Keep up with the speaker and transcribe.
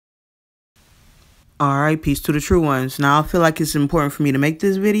All right, peace to the true ones. Now, I feel like it's important for me to make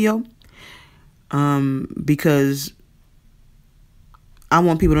this video because I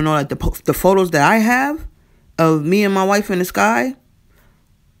want people to know that the photos that I have of me and my wife in the sky,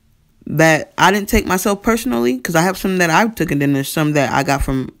 that I didn't take myself personally, because I have some that I took and then there's some that I got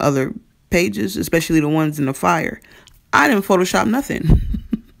from other pages, especially the ones in the fire. I didn't Photoshop nothing.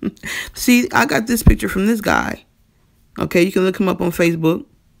 See, I got this picture from this guy. Okay, you can look him up on Facebook.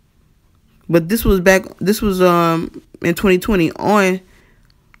 But this was in 2020 on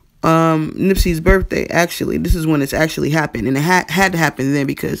Nipsey's birthday, actually. This is when it's actually happened. And it had to happen then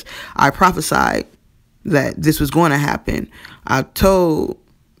because I prophesied that this was going to happen. I told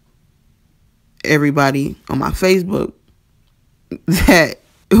everybody on my Facebook that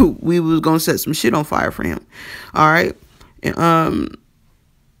we was going to set some shit on fire for him. All right? And,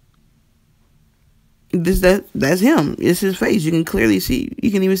 that's him. It's his face. You can clearly see.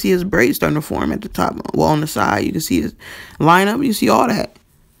 You can even see his braids starting to form at the top. Well, on the side, you can see his lineup. You see all that.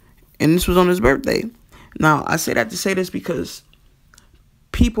 And this was on his birthday. Now, I say that to say this because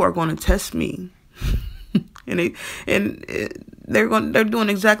people are going to test me, and they're doing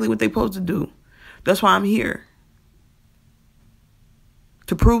exactly what they're supposed to do. That's why I'm here,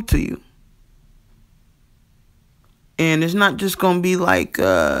 to prove to you. And it's not just going to be like.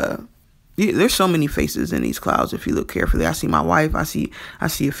 There's so many faces in these clouds if you look carefully. I see my wife. I see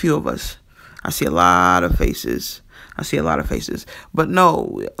a few of us. I see a lot of faces. But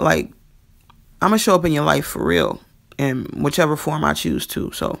no, like, I'm going to show up in your life for real in whichever form I choose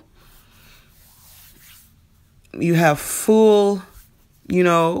to. So you have full, you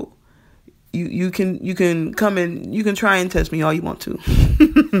know, you can come and you can try and test me all you want to.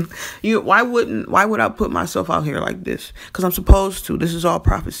 Why would I put myself out here like this? Because I'm supposed to. This is all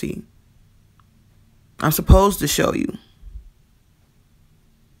prophecy. I'm supposed to show you.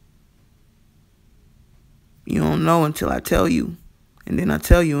 You don't know until I tell you. And then I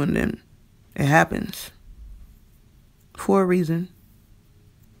tell you and then it happens. For a reason.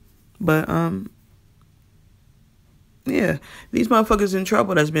 But, yeah. These motherfuckers in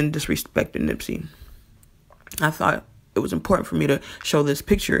trouble that's been disrespecting Nipsey. I thought it was important for me to show this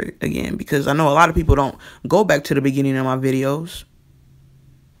picture again. Because I know a lot of people don't go back to the beginning of my videos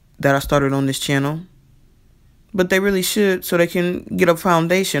that I started on this channel. But they really should, so they can get a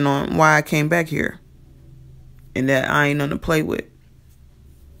foundation on why I came back here. And that I ain't nothing to play with.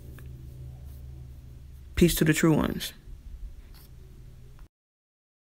 Peace to the true ones.